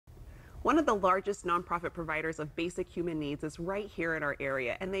One of the largest nonprofit providers of basic human needs is right here in our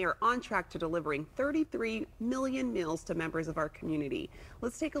area, and they are on track to delivering 33 million meals to members of our community.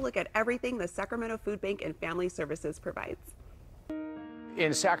 Let's take a look at everything the Sacramento Food Bank and Family Services provides.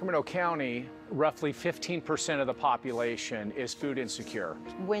 In Sacramento County, roughly 15% of the population is food insecure.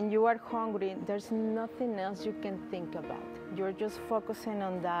 When you are hungry, there's nothing else you can think about. You're just focusing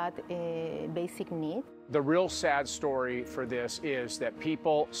on that basic need. The real sad story for this is that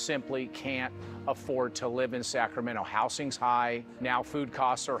people simply can't afford to live in Sacramento. Housing's high, now food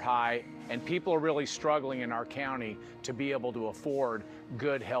costs are high, and people are really struggling in our county to be able to afford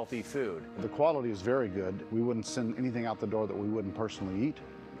good, healthy food. The quality is very good. We wouldn't send anything out the door that we wouldn't personally eat.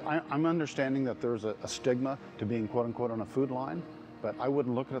 I'm understanding that there's a stigma to being quote unquote on a food line, but I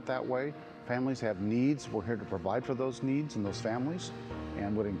wouldn't look at it that way. Families have needs. We're here to provide for those needs and those families,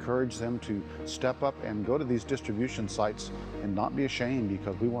 and would encourage them to step up and go to these distribution sites and not be ashamed,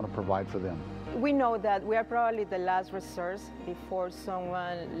 because we want to provide for them. We know that we are probably the last resource before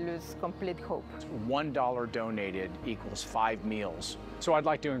someone loses complete hope. $1 donated equals 5 meals. So I'd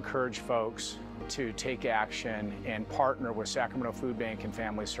like to encourage folks to take action and partner with Sacramento Food Bank and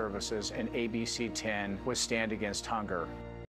Family Services and ABC 10 with Stand Against Hunger.